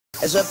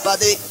Eso es pa'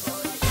 ti.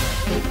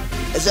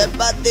 Eso es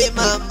pa' ti,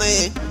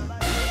 mami.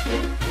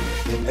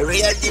 A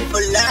real deal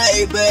for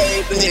life,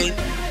 baby.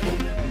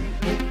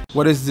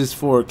 What is this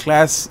for?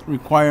 Class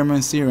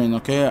requirement searing,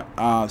 okay?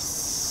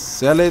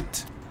 Sell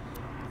it.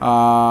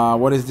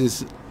 What is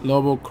this?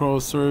 Lobo crow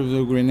serves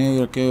a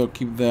grenade, okay? I'll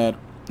keep that.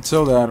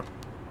 Sell that.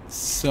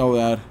 Sell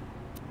that.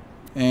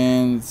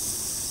 And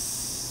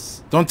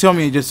don't tell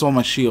me I just sold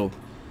my shield.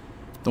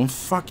 Don't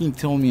fucking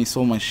tell me I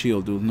sold my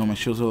shield, dude. No, my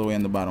shield's all the way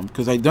on the bottom.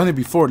 Because I done it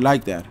before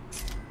like that.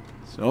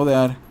 Sell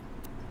that.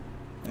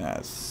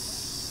 Yes.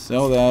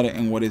 Sell that.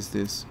 And what is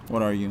this?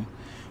 What are you?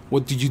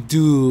 What did you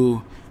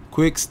do?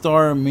 Quick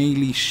Star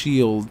Melee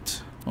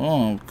Shield.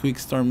 Oh, Quick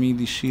Star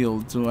Melee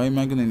Shield. So am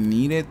I gonna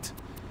need it?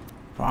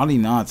 Probably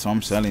not, so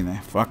I'm selling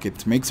it. Fuck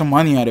it. Make some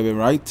money out of it,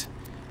 right?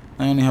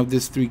 I only have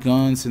these 3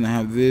 guns and I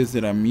have this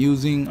that I'm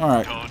using.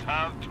 Alright.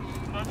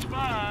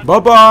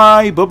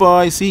 Bye-bye.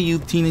 Bye-bye. See you,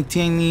 Tina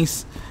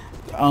Tennis.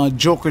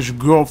 Joker's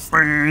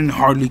girlfriend,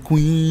 Harley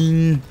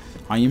Quinn.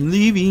 I am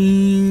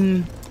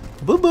leaving.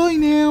 Bye-bye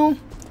now.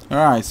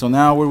 Alright, so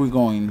now where are we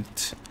going?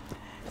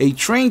 A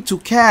train to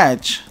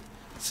catch.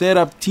 Set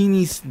up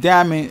Teeny's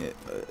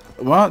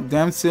what?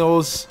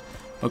 Damsels.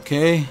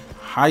 Okay.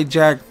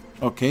 Hijack.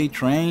 Okay.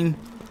 Train.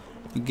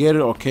 Get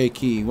it. Okay.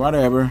 Key.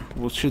 Whatever.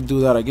 We should do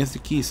that. I guess the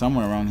key is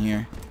somewhere around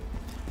here.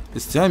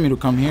 It's telling me to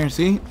come here.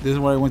 See? This is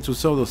where I went to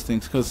sell those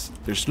things. Because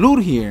there's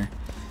loot here.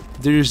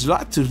 There's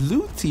lots of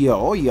loot here.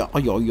 Oh yeah. Oh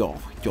yeah. Oh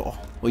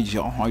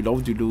yeah. I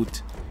love the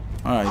loot.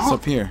 Alright. It's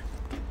up here.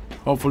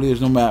 Hopefully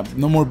there's no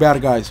more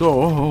bad guys.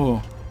 Oh.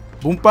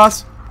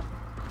 Boompas.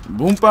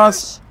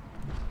 Boompas.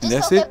 Just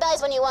that's hope it. it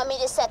buys when you want me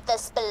to set the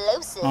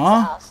explosives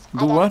off.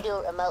 Do what? Do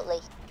it remotely.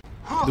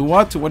 Do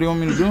what? What do you want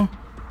me to do?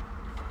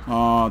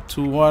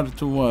 To what?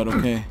 To what?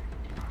 Okay.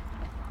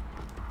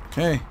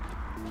 Okay.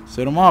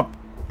 Set them up.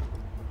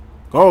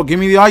 Go. Give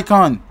me the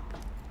icon.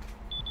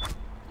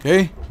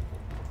 Okay.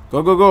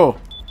 Go.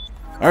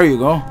 There you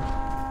go.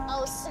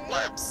 Oh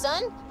snap,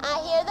 son!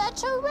 I hear the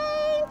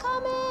terrain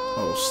coming.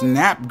 Oh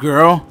snap,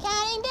 girl.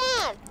 Counting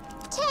down.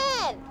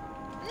 10,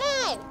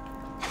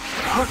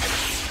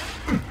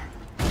 9.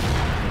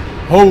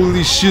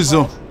 Holy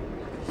shizzle.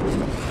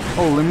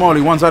 Holy moly,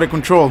 one's out of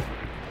control.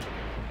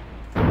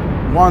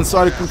 One's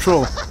out of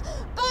control. Burn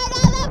all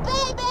the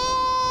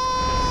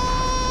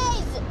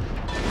babies!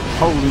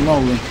 Holy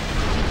moly.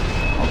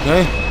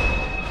 Okay.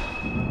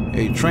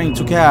 A train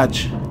to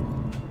catch.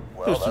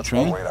 Well, Just a that's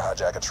train. one way to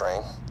hijack a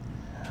train.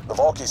 The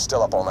Volkey's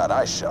still up on that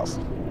ice shelf.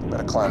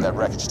 Better climb that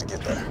wreckage to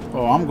get there.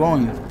 Oh, I'm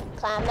going.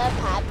 Climb the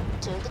pipe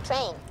to the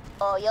train,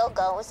 or you'll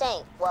go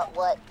insane. What?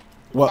 What?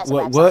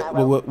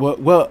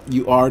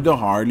 You are the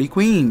Harley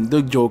Quinn,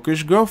 the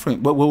Joker's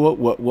girlfriend.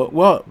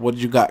 What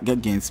you got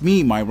against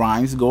me? My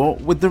rhymes go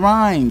with the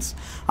rhymes.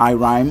 I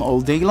rhyme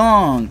all day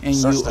long, and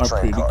Search you the are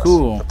train pretty cars.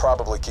 cool. They're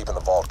probably keeping the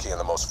vault key in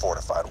the most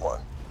fortified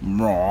one.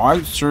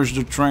 Right, search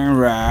the train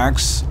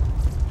racks.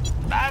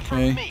 Buy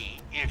from me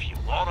if you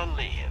wanna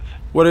live.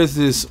 What is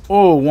this?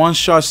 Oh,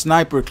 one-shot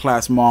sniper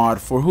class mod.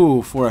 For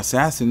who? For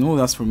assassin. Oh,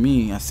 that's for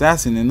me.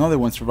 Assassin. Another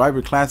one.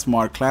 Survivor class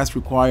mod. Class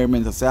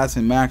requirements.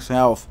 Assassin max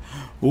health.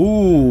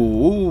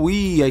 Ooh,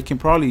 I can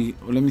probably.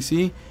 Let me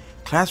see.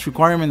 Class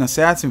requirement.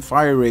 Assassin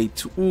fire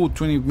rate. Ooh,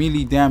 20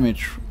 melee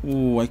damage.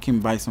 Ooh, I can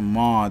buy some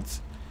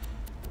mods.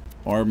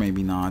 Or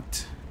maybe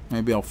not.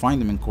 Maybe I'll find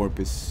them in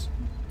Corpus.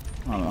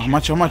 I don't know. How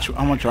much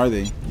are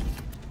they?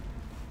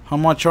 How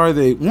much are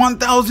they?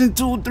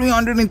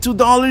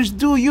 $1,302,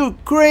 dude. You're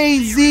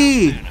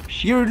crazy.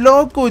 You're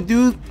loco,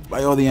 dude.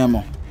 Buy all the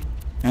ammo,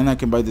 and I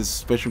can buy this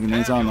special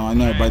grenades. I don't know. I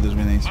never buy those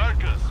grenades.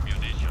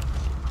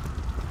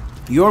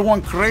 You're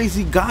one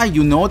crazy guy.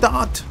 You know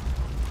that?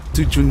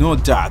 Did you know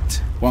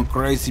that? One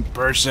crazy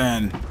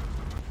person.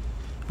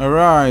 All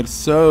right,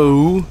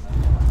 so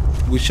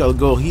we shall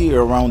go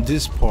here around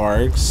these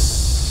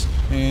parks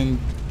and.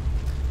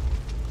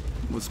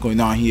 What's going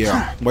on here?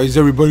 Why is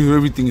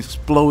everything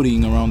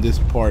exploding around these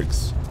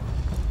parks?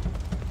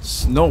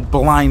 Snow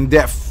blind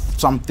death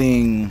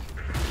something.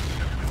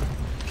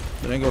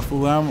 Did I get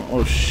full ammo?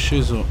 Oh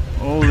shizzle.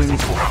 Oh, let me.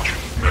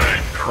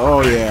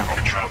 Oh yeah.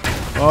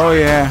 Oh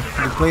yeah.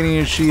 Depleting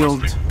your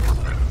shield.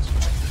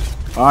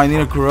 Oh, I need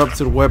a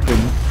corrupted weapon.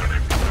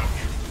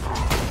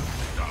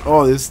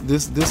 Oh, this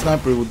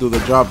sniper will do the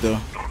job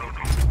though.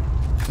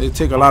 They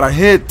take a lot of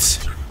hits.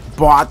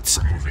 Bot,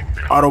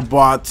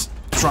 Autobot.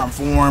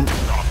 Transform.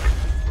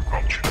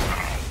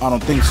 I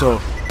don't think so.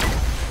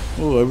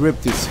 Oh, I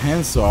ripped his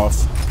hands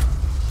off.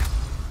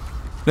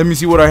 Let me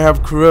see what I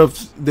have.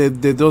 Corrupt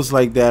that does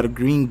like that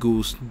green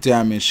goose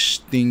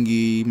damage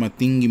thingy,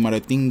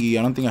 maratingi.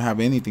 I don't think I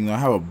have anything. I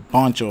have a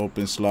bunch of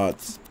open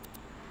slots.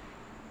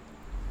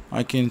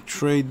 I can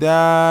trade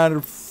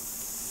that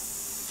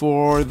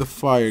for the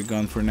fire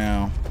gun for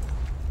now.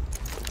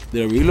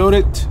 Did I reload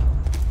it?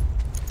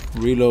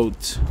 Reload.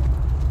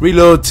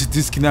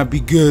 This cannot be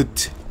good.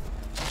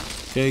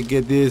 Okay,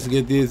 get this.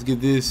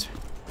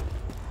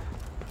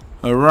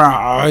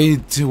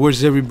 Alright,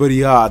 where's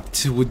everybody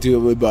at? We'll do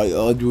everybody.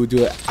 We'll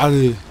do it.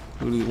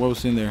 What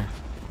was in there?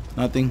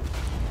 Nothing.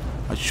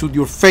 I shoot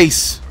your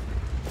face.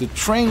 The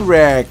train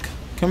wreck.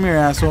 Come here,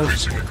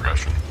 assholes.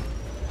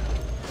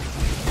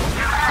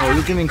 Oh,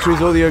 you can increase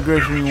all the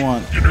aggression you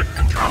want.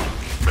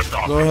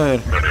 Go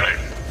ahead.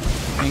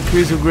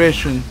 Increase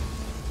aggression.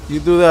 You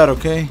do that,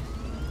 okay?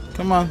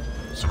 Come on.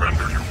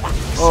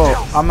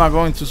 Oh, I'm not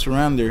going to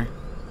surrender.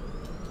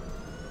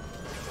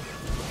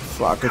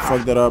 Fuck, I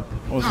fucked that up.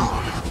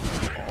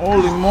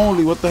 Holy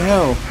moly, what the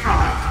hell?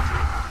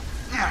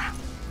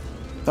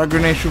 That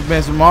grenade should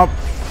mess him up.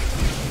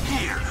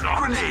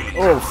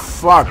 Oh,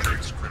 fuck.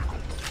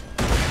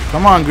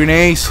 Come on,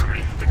 grenades.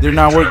 They're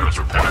not working.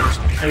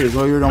 There you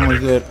go, you're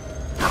almost dead.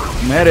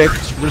 Medic.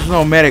 There's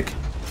no medic.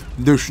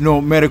 There's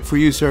no medic for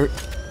you, sir.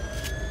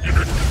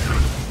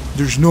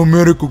 There's no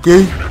medic,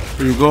 okay?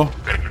 There you go.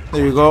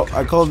 There you go.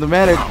 I called the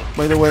medic,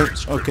 by the way.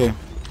 Okay.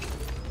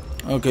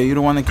 Okay, you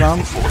don't want to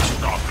come?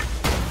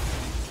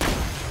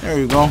 There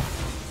you go.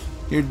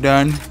 You're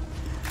done.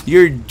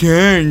 You're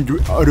done,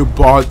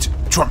 Autobot.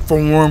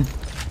 Transform.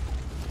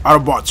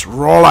 Autobots,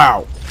 roll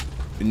out.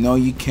 But no,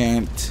 you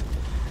can't.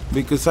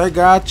 Because I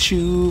got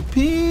you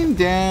pinned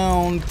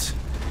down.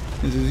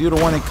 This is you don't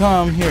want to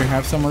come. Here,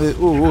 have some of this.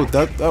 Ooh,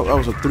 that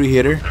was a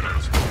 3-hitter.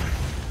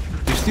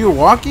 You're still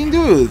walking,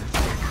 dude?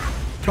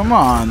 Come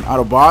on,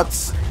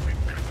 Autobots.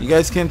 You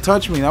guys can't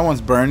touch me. That one's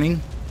burning.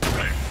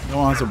 That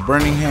one's a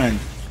burning hand.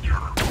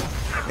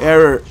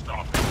 Error.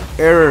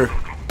 Error.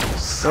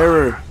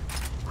 Error.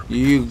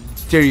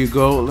 There you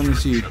go. Let me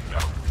see.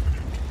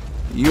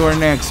 You are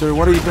next, sir.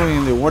 What are you doing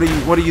in there? What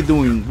are you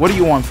doing? What do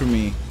you want from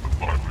me?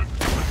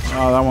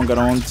 Oh, that one got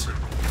owned.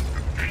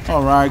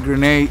 Alright,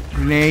 grenade,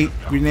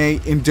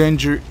 in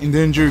danger,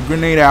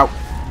 grenade out.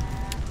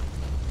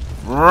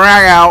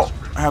 Rag out.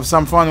 Have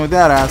some fun with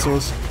that,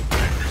 assholes.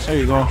 There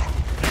you go.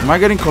 Am I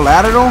getting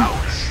collateral?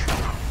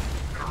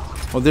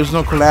 Well, there's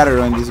no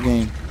collateral in this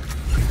game.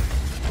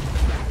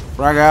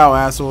 Rag out,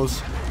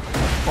 assholes.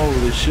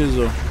 Holy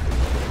shizzle.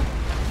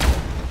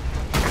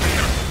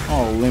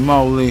 Holy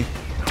moly.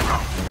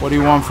 What do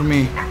you want from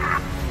me?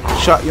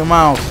 Shut your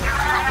mouth.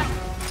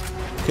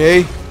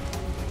 Okay?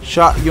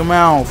 Shut your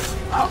mouth.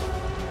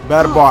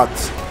 Bad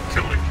bots.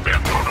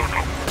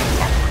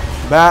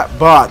 Bad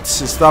bots.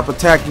 Stop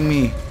attacking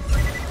me.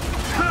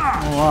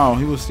 Oh wow,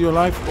 he was still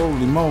alive?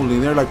 Holy moly,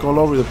 they're like all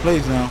over the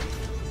place now.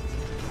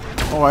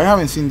 Oh, I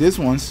haven't seen these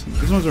ones.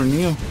 These ones are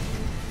new.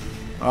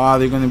 Ah,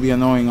 they're gonna be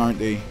annoying, aren't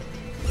they?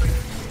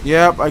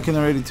 Yep, I can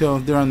already tell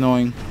they're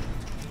annoying.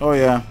 Oh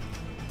yeah.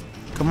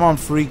 Come on,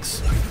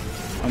 freaks.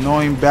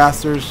 Annoying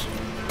bastards.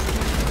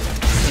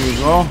 There you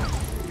go.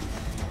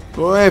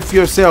 Go F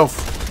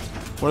yourself.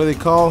 What do they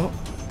call?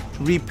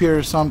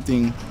 Repair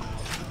something.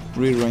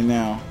 Read right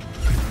now.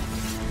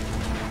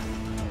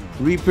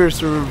 Repair or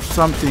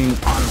something.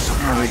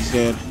 Oh,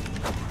 they're dead.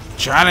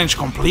 Challenge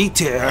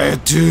completed.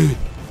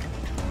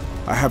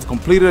 I have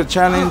completed a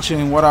challenge,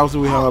 and what else do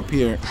we have up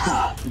here?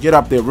 Get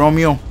up there,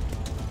 Romeo.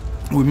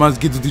 We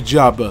must get to the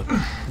job. The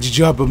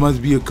job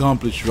must be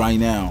accomplished right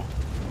now.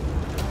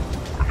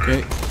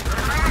 Okay.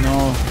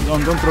 No,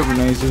 don't throw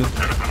grenades.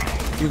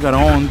 You got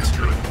owned.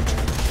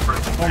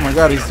 Oh my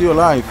god, he's still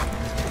alive.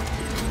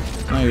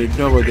 Now you're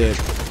double dead.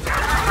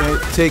 Okay,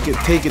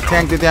 take it,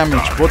 tank the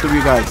damage, both of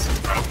you guys.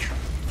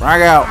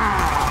 Frag out.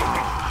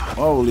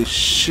 Holy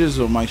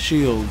shizzle, my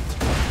shield.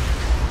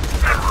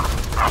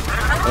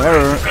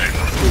 Error.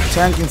 You're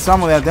tanking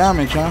some of that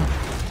damage, huh?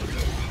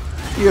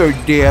 You're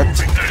dead.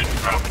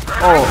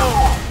 Oh.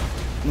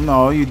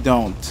 No, you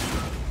don't.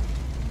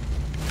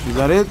 Is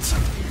that it?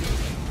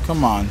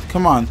 Come on,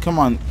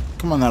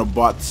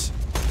 Autobots.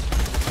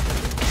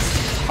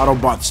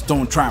 Autobots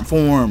don't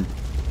transform.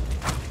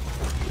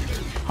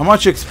 How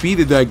much XP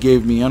did that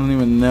give me? I don't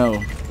even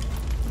know.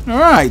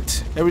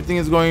 Alright, everything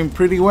is going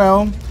pretty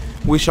well.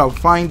 We shall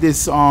find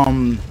this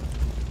find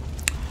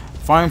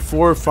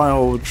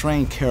 4-file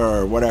train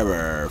car,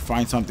 whatever.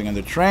 Find something on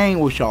the train,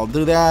 we shall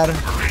do that.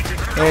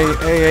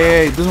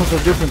 Hey, these ones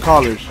are different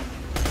colors.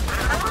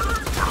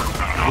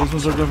 These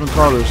ones are different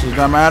colors, if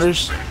that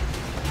matters.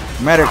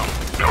 Medic.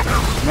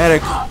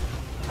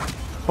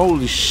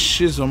 Holy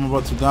shit, I'm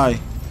about to die.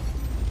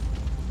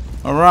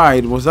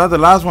 Alright, was that the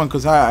last one?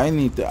 Because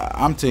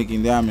I'm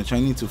taking damage. I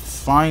need to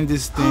find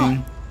this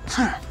thing.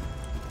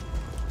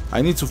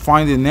 I need to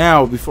find it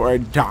now before I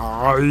die.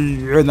 I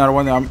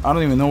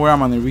don't even know where I'm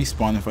gonna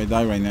respawn if I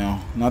die right now.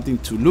 Nothing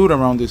to loot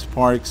around these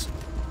parks.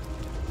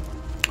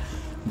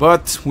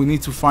 But we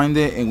need to find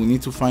it, and we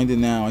need to find it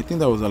now. I think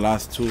that was the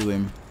last two of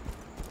them.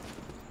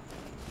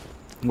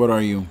 What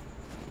are you?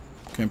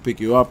 Can't pick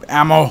you up.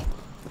 Ammo!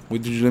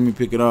 Wait, did you let me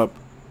pick it up?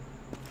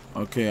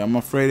 Okay, I'm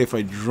afraid if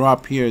I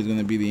drop here, it's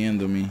gonna be the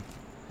end of me.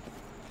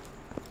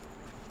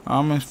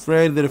 I'm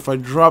afraid that if I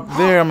drop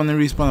there, I'm gonna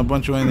respawn a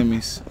bunch of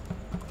enemies.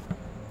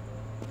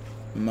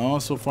 No,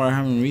 so far I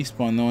haven't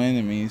respawned no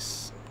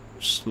enemies.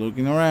 Just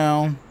looking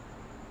around.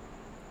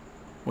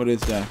 What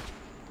is that?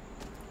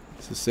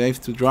 Is it safe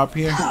to drop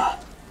here?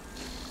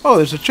 Oh,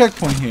 there's a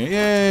checkpoint here.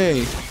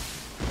 Yay!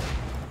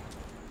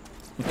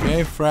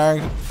 Okay,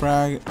 frag.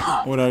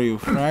 What are you?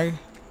 Frag?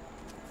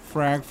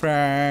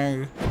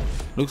 Frag.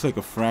 Looks like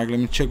a frag. Let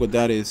me check what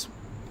that is.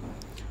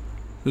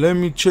 Let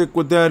me check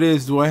what that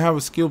is. Do I have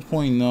a skill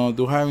point? No.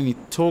 Do I have any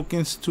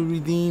tokens to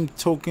redeem?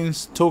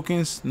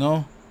 Tokens?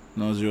 No.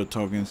 No, 0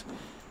 tokens.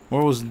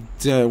 What was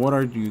that? What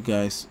are you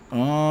guys?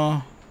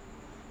 What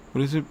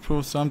is it?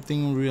 Pro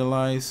something.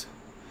 Realize.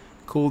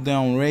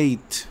 Cooldown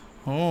rate.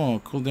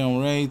 Oh,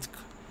 cooldown rate.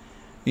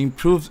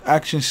 Improves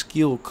action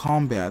skill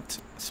combat.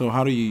 So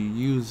how do you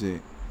use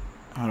it?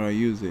 How do I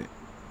use it?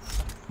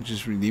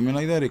 Just redeem it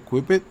like that?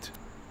 Equip it?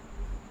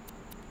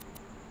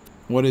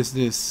 What is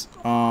this?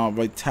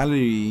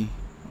 Vitality.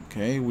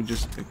 Okay, we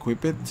just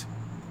equip it.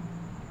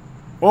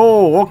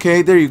 Oh,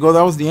 okay, there you go.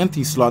 That was the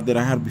empty slot that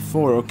I had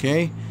before.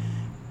 Okay.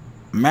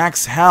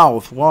 Max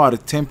health. Wow, a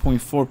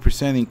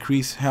 10.4%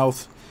 increased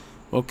health.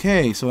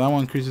 Okay, so that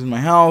one increases my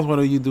health. What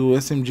do you do?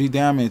 SMG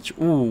damage.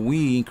 Ooh,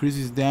 we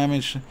increases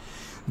damage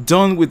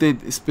done with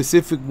a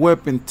specific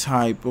weapon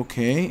type.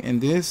 Okay, and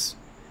this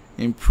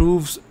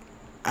improves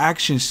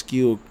action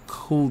skill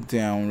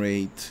cooldown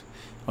rate.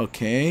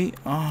 Okay.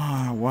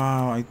 Ah,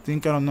 wow. I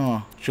don't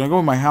know. Should I go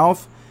with my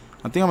health?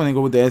 I think I'm gonna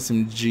go with the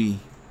SMG.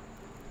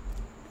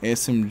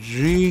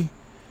 SMG.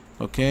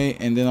 Okay,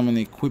 and then I'm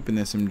gonna equip an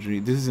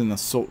SMG. This is an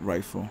assault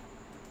rifle.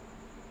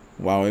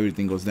 Wow,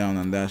 everything goes down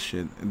on that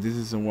shit. This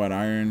is a what,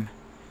 iron?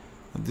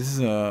 This is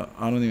a,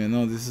 I don't even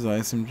know. This is a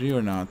SMG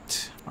or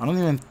not. I don't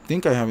even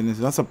think I have this.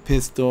 That's a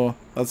pistol.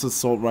 That's an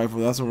assault rifle.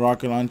 That's a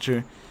rocket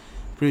launcher.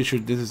 Pretty sure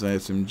this is a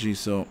SMG.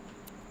 So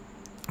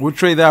we'll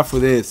trade that for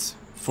this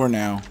for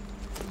now.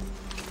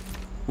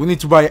 We need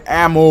to buy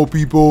ammo,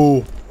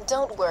 people.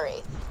 Don't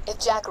worry. If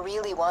Jack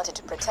really wanted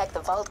to protect the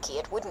vault key,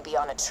 it wouldn't be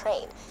on a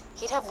train.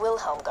 He'd have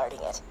Wilhelm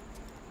guarding it.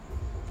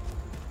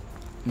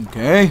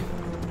 Okay.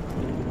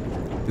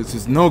 This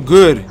is no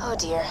good. Oh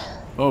dear.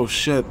 Oh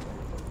shit.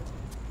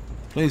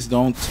 Please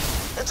don't.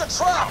 It's a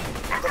trap.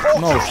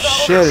 No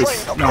shit,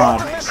 it's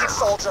not. I'm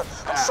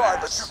sorry,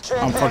 but you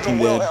can't I'm fucking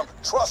handle dead. Wilhelm.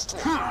 Trust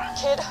me.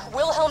 Kid,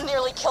 Wilhelm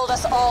nearly killed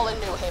us all in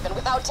New Haven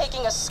without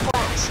taking a scratch.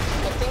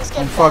 If things get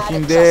I'm bad,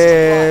 fucking just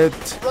dead.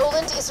 run.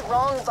 Roland is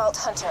wrong, Vault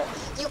Hunter.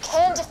 You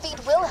can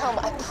defeat Wilhelm,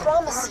 I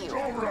promise you.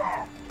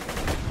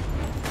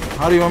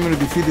 How do you want me to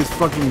defeat this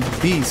fucking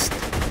beast?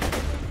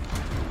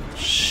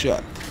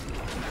 Shit.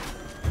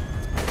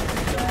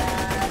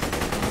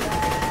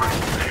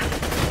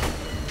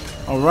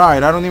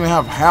 Alright, I don't even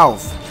have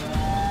health.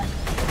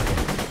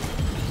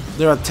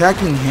 They're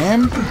attacking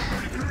him?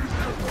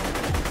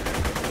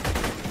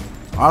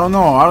 I don't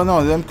know.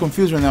 I'm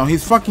confused right now.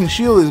 His fucking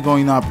shield is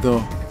going up though.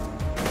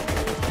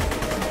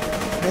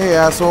 Hey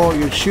asshole,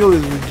 your shield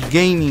is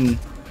regaining.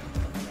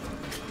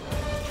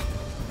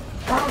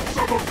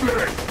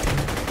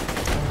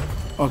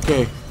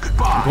 Okay.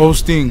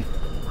 Ghosting.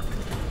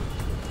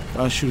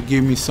 That should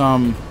give me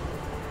some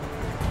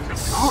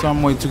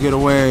way to get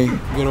away.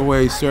 Get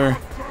away, sir.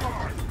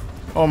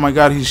 Oh my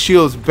god, his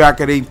shield's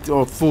back at 8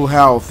 or full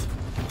health.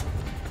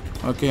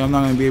 Okay, I'm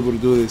not gonna be able to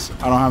do this.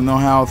 I don't have no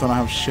health, I don't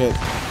have shit.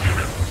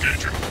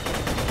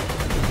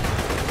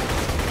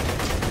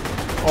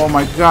 Oh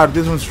my god,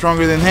 this one's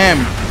stronger than him.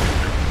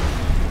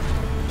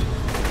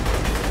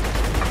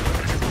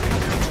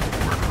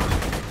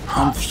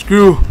 I'm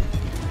screwed.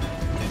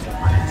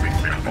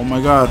 Oh my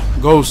god,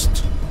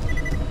 ghost.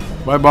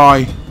 Bye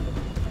bye.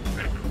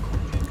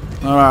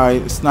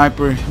 Alright,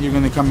 sniper, you're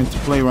gonna come into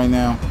play right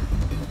now.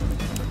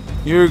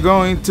 You're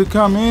going to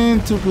come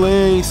into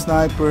play,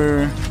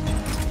 sniper.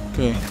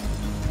 Okay.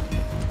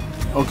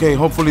 Okay,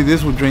 hopefully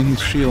this will drain his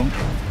shield.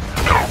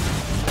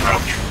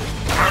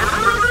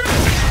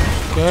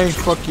 Okay,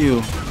 fuck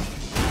you.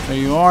 There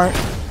you are.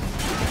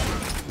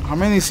 How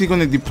many is he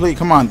gonna deplete?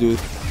 Come on, dude.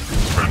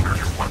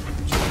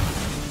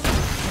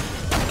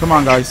 Come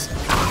on, guys.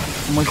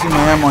 I'm wasting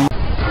my ammo.